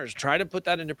listeners, try to put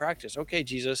that into practice. Okay,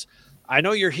 Jesus, I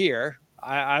know you're here.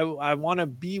 I want to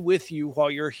be with you while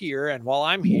you're here and while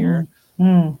I'm here.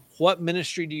 What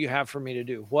ministry do you have for me to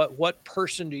do? What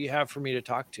person do you have for me to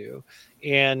talk to?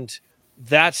 And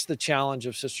that's the challenge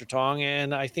of Sister Tong.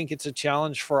 And I think it's a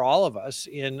challenge for all of us,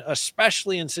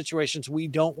 especially in situations we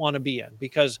don't want to be in,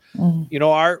 because,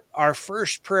 our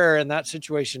first prayer in that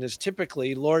situation is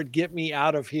typically, Lord, get me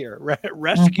out of here,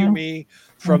 rescue me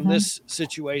from this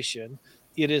situation.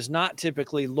 It is not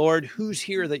typically, Lord, who's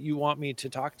here that you want me to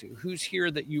talk to? Who's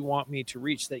here that you want me to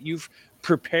reach, that you've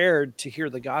prepared to hear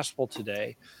the gospel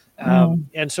today?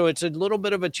 And so it's a little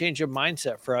bit of a change of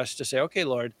mindset for us to say, okay,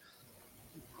 Lord,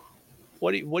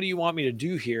 what do you want me to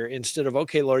do here? Instead of,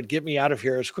 okay, Lord, get me out of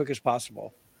here as quick as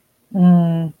possible.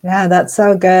 Yeah, that's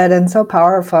so good and so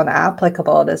powerful and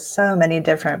applicable to so many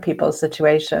different people's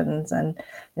situations. And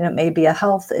it may be a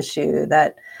health issue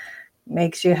that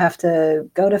makes you have to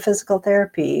go to physical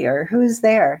therapy, or who's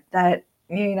there that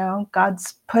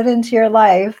God's put into your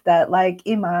life that, like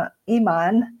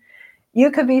Iman, you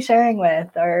could be sharing with,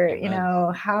 or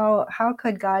Amen. how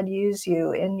could God use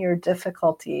you in your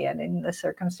difficulty and in the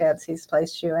circumstance He's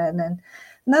placed you in. And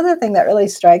another thing that really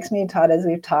strikes me, Todd, as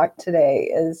we've talked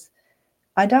today, is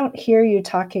I don't hear you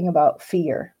talking about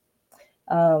fear.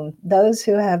 Those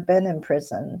who have been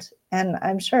imprisoned, and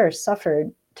I'm sure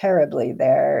suffered terribly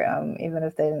there, even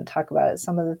if they didn't talk about it,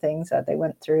 some of the things that they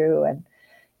went through, and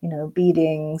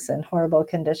beatings and horrible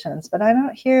conditions. But I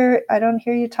don't hear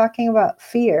you talking about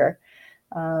fear,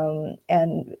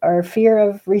 and or fear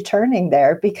of returning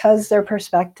there, because their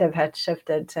perspective had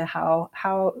shifted to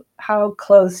how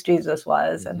close Jesus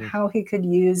was and how He could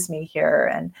use me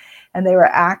here, and they were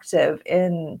active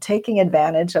in taking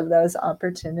advantage of those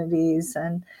opportunities.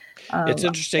 And It's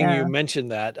interesting you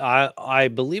mentioned that. I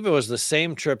believe it was the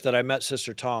same trip that I met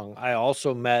Sister Tong. I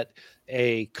also met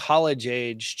a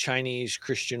college-age Chinese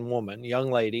Christian woman,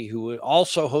 young lady, who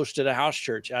also hosted a house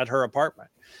church at her apartment.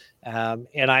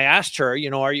 And I asked her,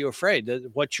 are you afraid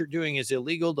that what you're doing is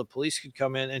illegal? The police could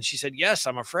come in. And she said, yes,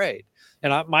 I'm afraid.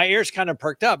 And my ears kind of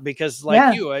perked up, because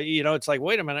like it's like,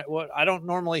 wait a minute, what? I don't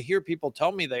normally hear people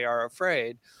tell me they are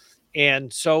afraid.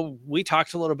 And so we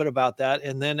talked a little bit about that.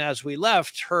 And then as we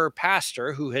left, her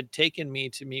pastor, who had taken me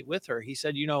to meet with her, he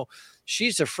said,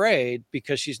 she's afraid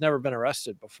because she's never been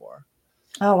arrested before.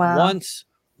 Oh, wow.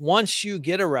 Once you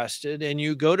get arrested and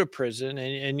you go to prison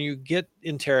and you get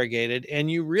interrogated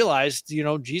and you realize,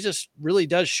 Jesus really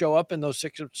does show up in those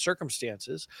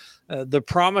circumstances. The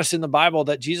promise in the Bible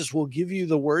that Jesus will give you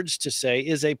the words to say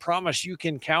is a promise you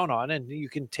can count on, and you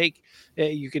can take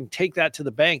that to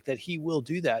the bank that He will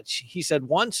do that. He said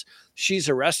once she's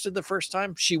arrested the first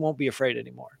time, she won't be afraid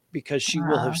anymore, because she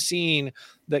will have seen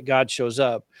that God shows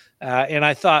up. And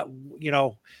I thought,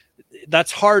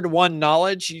 that's hard-won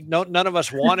knowledge. None of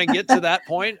us want to get to that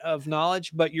point of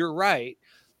knowledge, but you're right.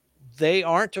 They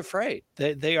aren't afraid.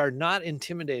 They are not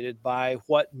intimidated by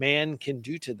what man can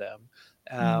do to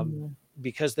them,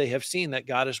 because they have seen that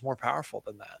God is more powerful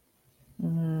than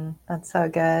that. That's so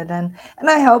good. And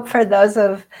I hope for those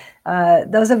of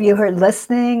you who are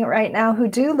listening right now who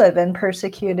do live in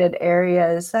persecuted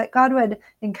areas, that God would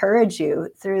encourage you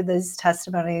through these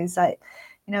testimonies that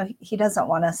He doesn't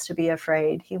want us to be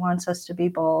afraid. He wants us to be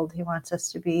bold. He wants us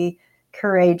to be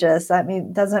courageous.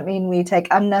 That doesn't mean we take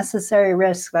unnecessary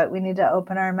risks, but we need to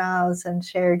open our mouths and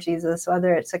share Jesus,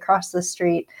 whether it's across the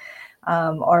street,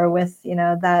 or with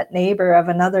that neighbor of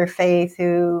another faith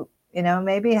who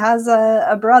maybe has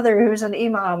a brother who's an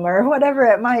imam, or whatever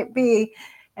it might be,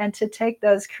 and to take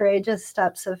those courageous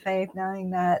steps of faith,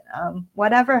 knowing that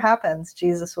whatever happens,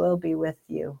 Jesus will be with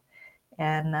you.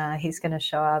 And He's going to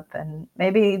show up, and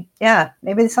maybe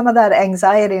some of that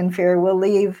anxiety and fear will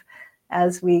leave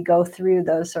as we go through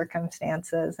those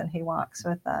circumstances, and He walks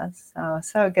with us.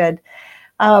 So good.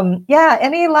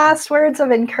 Any last words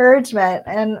of encouragement?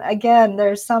 And again,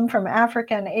 there's some from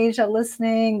Africa and Asia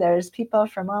listening. There's people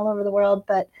from all over the world,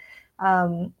 but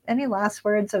any last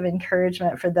words of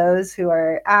encouragement for those who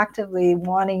are actively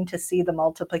wanting to see the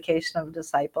multiplication of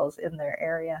disciples in their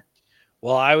area?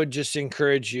 Well, I would just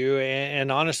encourage you,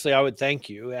 and honestly, I would thank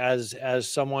you as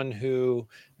someone who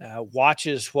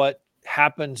watches what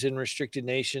happens in restricted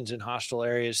nations and hostile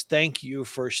areas. Thank you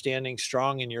for standing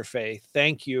strong in your faith.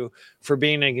 Thank you for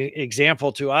being an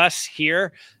example to us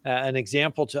here, an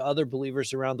example to other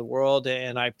believers around the world.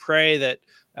 And I pray that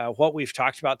what we've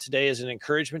talked about today is an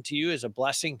encouragement to you, is a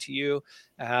blessing to you,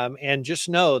 and just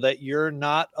know that you're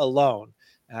not alone.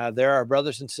 There are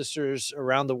brothers and sisters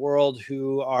around the world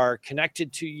who are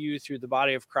connected to you through the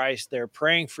body of Christ. They're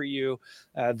praying for you.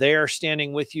 They are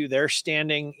standing with you. They're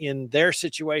standing in their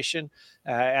situation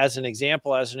as an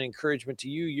example, as an encouragement to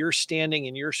you. You're standing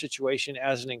in your situation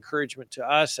as an encouragement to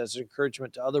us, as an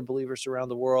encouragement to other believers around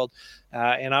the world.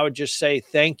 And I would just say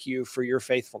thank you for your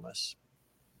faithfulness.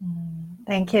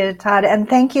 Thank you, Todd. And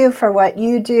thank you for what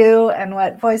you do and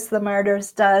what Voice of the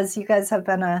Martyrs does. You guys have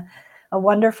been a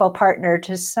wonderful partner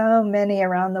to so many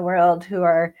around the world who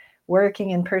are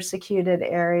working in persecuted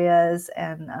areas,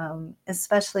 and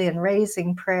especially in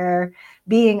raising prayer,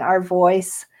 being our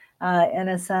voice in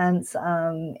a sense.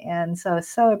 And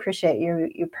so appreciate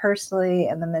you personally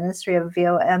and the ministry of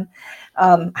VOM.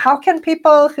 How can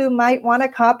people who might want a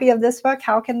copy of this book,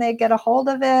 how can they get a hold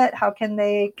of it? How can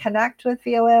they connect with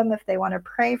VOM if they want to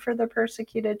pray for the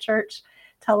persecuted church?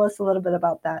 Tell us a little bit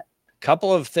about that.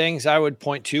 Couple of things I would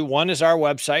point to. One is our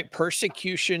website,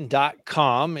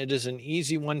 persecution.com. It is an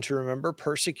easy one to remember,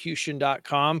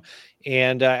 persecution.com.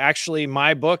 And actually,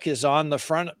 my book is on the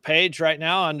front page right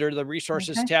now under the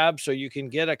resources tab. So you can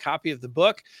get a copy of the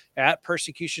book at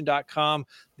persecution.com.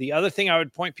 The other thing I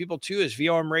would point people to is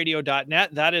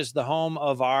vomradio.net. That is the home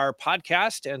of our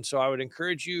podcast. And so I would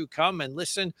encourage you come and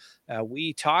listen.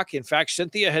 We talk. In fact,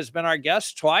 Cynthia has been our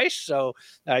guest twice. So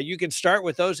you can start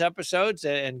with those episodes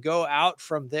and go out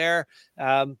from there.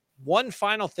 One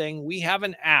final thing, we have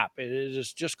an app. It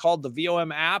is just called the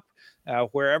VOM app.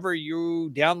 Wherever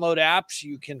you download apps,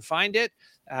 you can find it.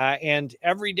 And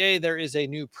every day there is a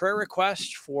new prayer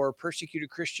request for persecuted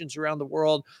Christians around the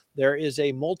world. There is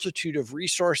a multitude of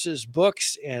resources,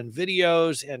 books and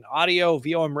videos and audio.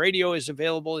 VOM Radio is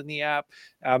available in the app.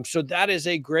 So that is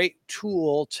a great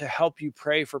tool to help you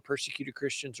pray for persecuted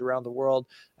Christians around the world.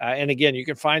 And again, you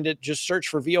can find it, just search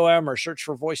for VOM or search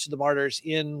for Voice of the Martyrs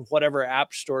in whatever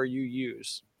app store you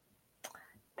use.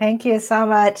 Thank you so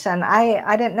much. And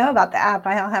I didn't know about the app.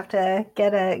 I'll have to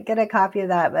get a copy of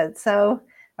that,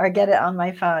 or get it on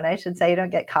my phone. I should say, you don't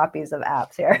get copies of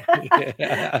apps here.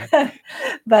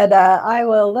 But I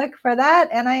will look for that.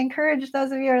 And I encourage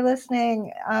those of you who are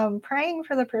listening, praying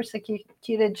for the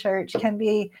persecuted church can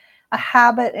be a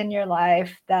habit in your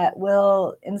life that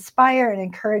will inspire and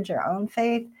encourage your own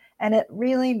faith. And it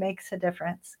really makes a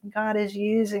difference. God is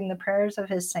using the prayers of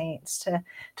his saints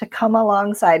to come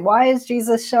alongside. Why is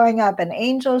Jesus showing up and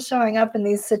angels showing up in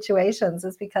these situations?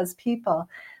 It's because people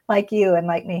like you and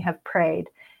like me have prayed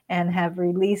and have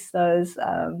released those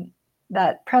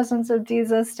that presence of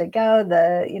Jesus to go.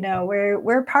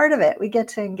 We're part of it. We get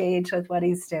to engage with what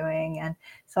he's doing. And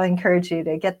so I encourage you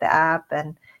to get the app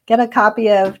and get a copy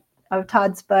of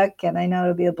Todd's book. And I know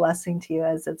it'll be a blessing to you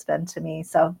as it's been to me.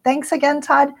 So thanks again,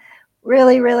 Todd.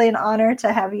 Really, really an honor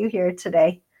to have you here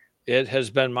today. It has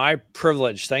been my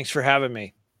privilege. Thanks for having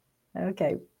me.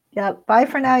 Okay. Yeah. Bye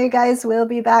for now, you guys. We'll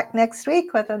be back next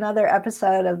week with another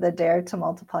episode of the Dare to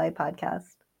Multiply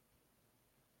podcast.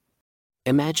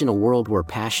 Imagine a world where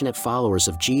passionate followers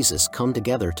of Jesus come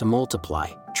together to multiply,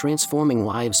 transforming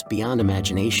lives beyond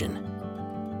imagination.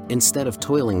 Instead of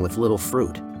toiling with little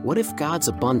fruit, what if God's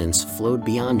abundance flowed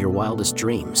beyond your wildest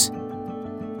dreams?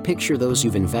 Picture those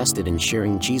you've invested in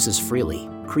sharing Jesus freely,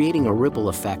 creating a ripple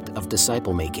effect of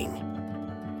disciple making.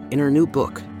 In her new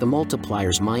book, The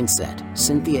Multiplier's Mindset,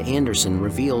 Cynthia Anderson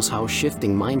reveals how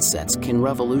shifting mindsets can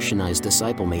revolutionize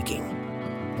disciple making.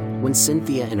 When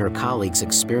Cynthia and her colleagues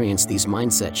experienced these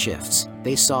mindset shifts,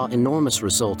 they saw enormous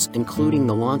results, including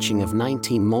the launching of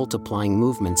 19 multiplying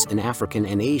movements in Africa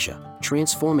and Asia,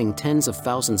 transforming tens of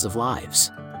thousands of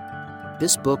lives.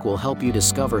 This book will help you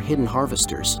discover hidden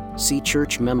harvesters, see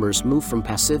church members move from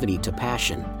passivity to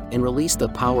passion, and release the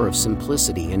power of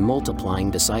simplicity in multiplying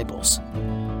disciples.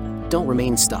 Don't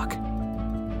remain stuck.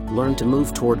 Learn to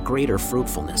move toward greater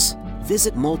fruitfulness.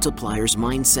 Visit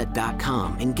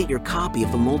multipliersmindset.com and get your copy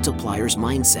of The Multiplier's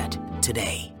Mindset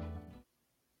today.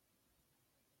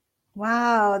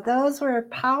 Wow, those were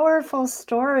powerful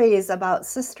stories about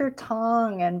Sister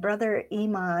Tong and Brother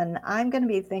Iman. I'm going to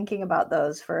be thinking about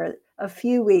those for a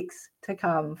few weeks to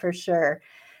come, for sure,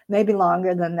 maybe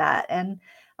longer than that. And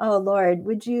oh Lord,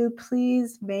 would you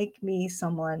please make me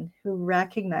someone who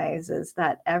recognizes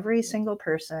that every single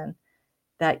person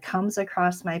that comes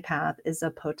across my path is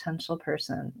a potential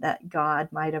person that God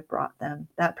might have brought them.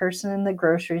 That person in the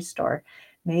grocery store,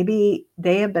 maybe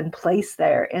they have been placed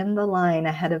there in the line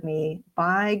ahead of me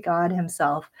by God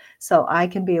himself, so I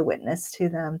can be a witness to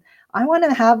them. I want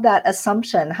to have that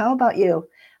assumption. How about you?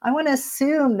 I want to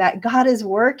assume that God is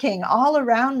working all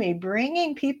around me,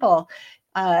 bringing people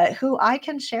who I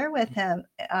can share with him,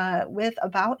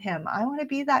 about him. I want to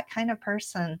be that kind of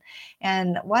person.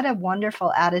 And what a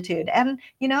wonderful attitude. And,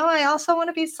 I also want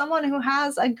to be someone who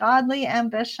has a godly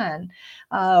ambition.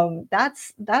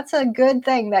 That's a good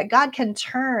thing, that God can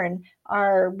turn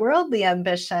our worldly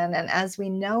ambition, and as we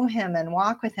know him and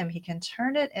walk with him, he can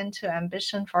turn it into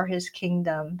ambition for his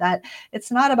kingdom. That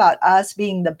it's not about us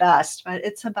being the best, but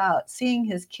it's about seeing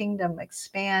his kingdom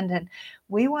expand. And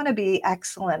we want to be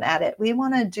excellent at it. We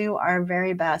want to do our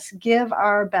very best, give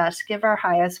our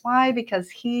highest. Why? Because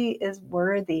he is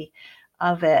worthy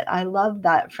of it. I love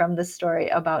that from the story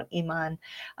about Iman.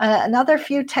 Another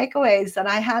few takeaways that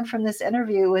I had from this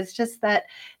interview was just that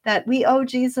we owe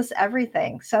Jesus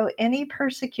everything. So any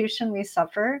persecution we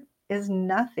suffer is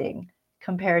nothing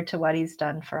compared to what he's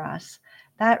done for us.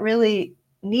 That really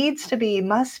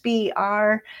must be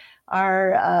our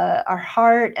our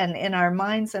heart and in our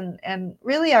minds and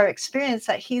really our experience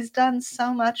that he's done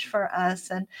so much for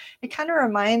us. And it kind of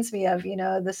reminds me of,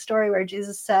 the story where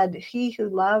Jesus said, he who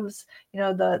loves,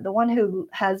 the one who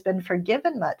has been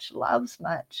forgiven much loves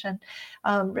much. And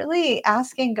really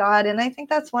asking God, and I think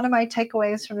that's one of my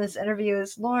takeaways from this interview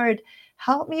is, Lord,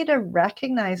 help me to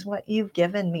recognize what you've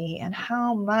given me and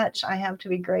how much I have to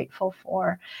be grateful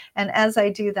for. And as I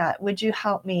do that, would you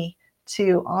help me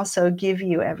to also give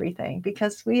you everything?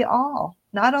 Because we all,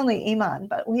 not only Iman,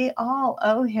 but we all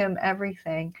owe him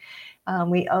everything.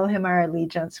 We owe him our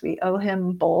allegiance. We owe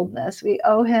him boldness. We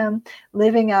owe him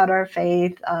living out our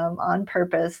faith on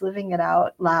purpose, living it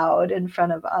out loud in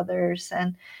front of others.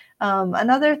 And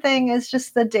another thing is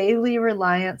just the daily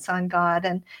reliance on God.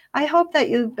 And I hope that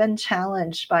you've been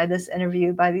challenged by this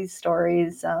interview, by these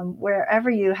stories, wherever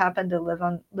you happen to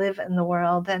live in the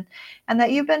world, and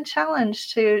that you've been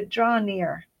challenged to draw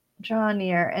near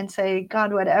and say,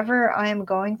 God, whatever I am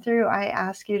going through, I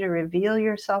ask you to reveal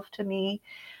yourself to me.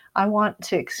 I want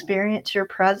to experience your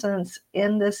presence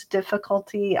in this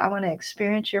difficulty. I want to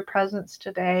experience your presence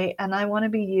today, and I want to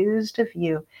be used of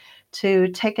you to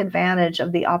take advantage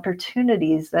of the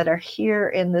opportunities that are here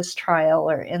in this trial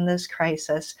or in this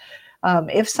crisis.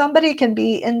 If somebody can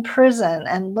be in prison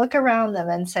and look around them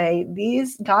and say,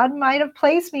 God might have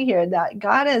placed me here, that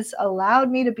God has allowed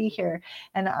me to be here,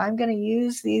 and I'm going to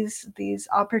use these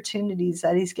opportunities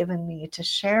that he's given me to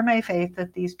share my faith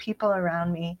with these people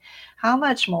around me. How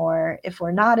much more, if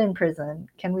we're not in prison,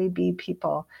 can we be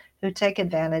people who take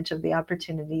advantage of the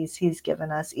opportunities he's given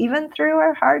us, even through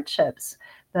our hardships?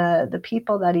 The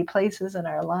people that he places in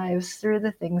our lives through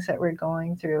the things that we're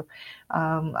going through.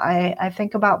 I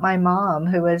think about my mom,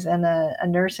 who was in a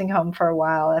nursing home for a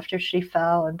while after she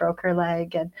fell and broke her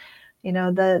leg, and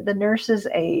the nurses'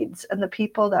 aides and the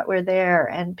people that were there,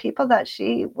 and people that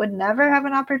she would never have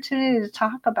an opportunity to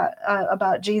talk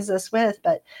about Jesus with,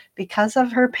 but because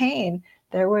of her pain,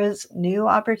 there was new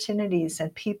opportunities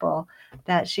and people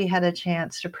that she had a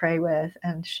chance to pray with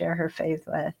and share her faith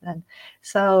with. And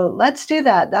so let's do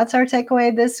that. That's our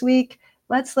takeaway this week.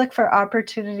 Let's look for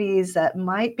opportunities that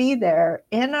might be there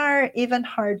in our even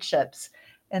hardships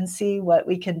and see what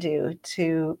we can do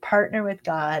to partner with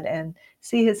God and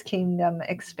see his kingdom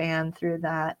expand through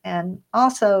that. And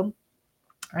also,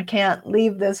 I can't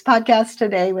leave this podcast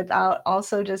today without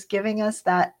also just giving us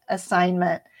that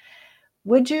assignment.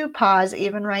 Would you pause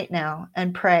even right now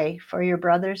and pray for your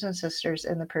brothers and sisters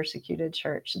in the persecuted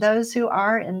church, those who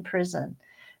are in prison,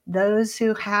 those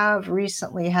who have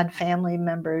recently had family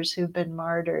members who've been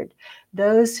martyred,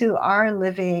 those who are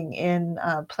living in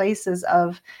places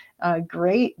of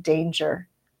great danger?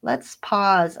 Let's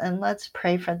pause and let's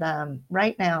pray for them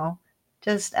right now.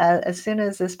 Just as soon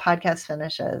as this podcast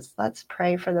finishes, let's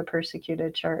pray for the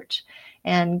persecuted church.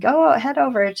 And head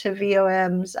over to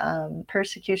VOM's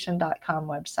persecution.com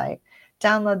website,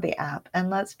 download the app,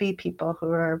 and let's be people who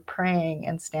are praying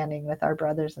and standing with our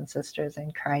brothers and sisters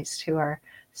in Christ who are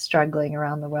struggling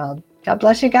around the world. God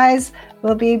bless you guys.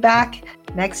 We'll be back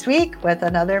next week with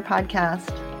another podcast.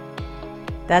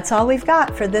 That's all we've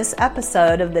got for this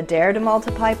episode of the Dare to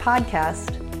Multiply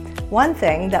podcast. One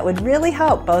thing that would really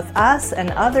help both us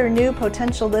and other new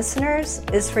potential listeners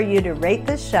is for you to rate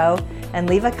this show and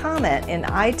leave a comment in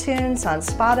iTunes, on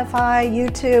Spotify,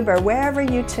 YouTube, or wherever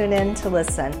you tune in to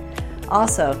listen.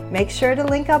 Also, make sure to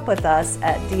link up with us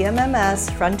at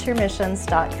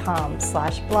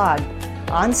dmmsfrontiermissions.com/blog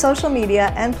on social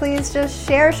media, and please just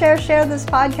share this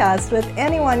podcast with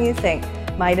anyone you think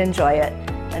might enjoy it.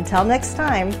 Until next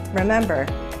time, remember,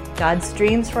 God's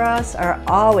dreams for us are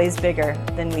always bigger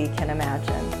than we can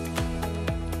imagine.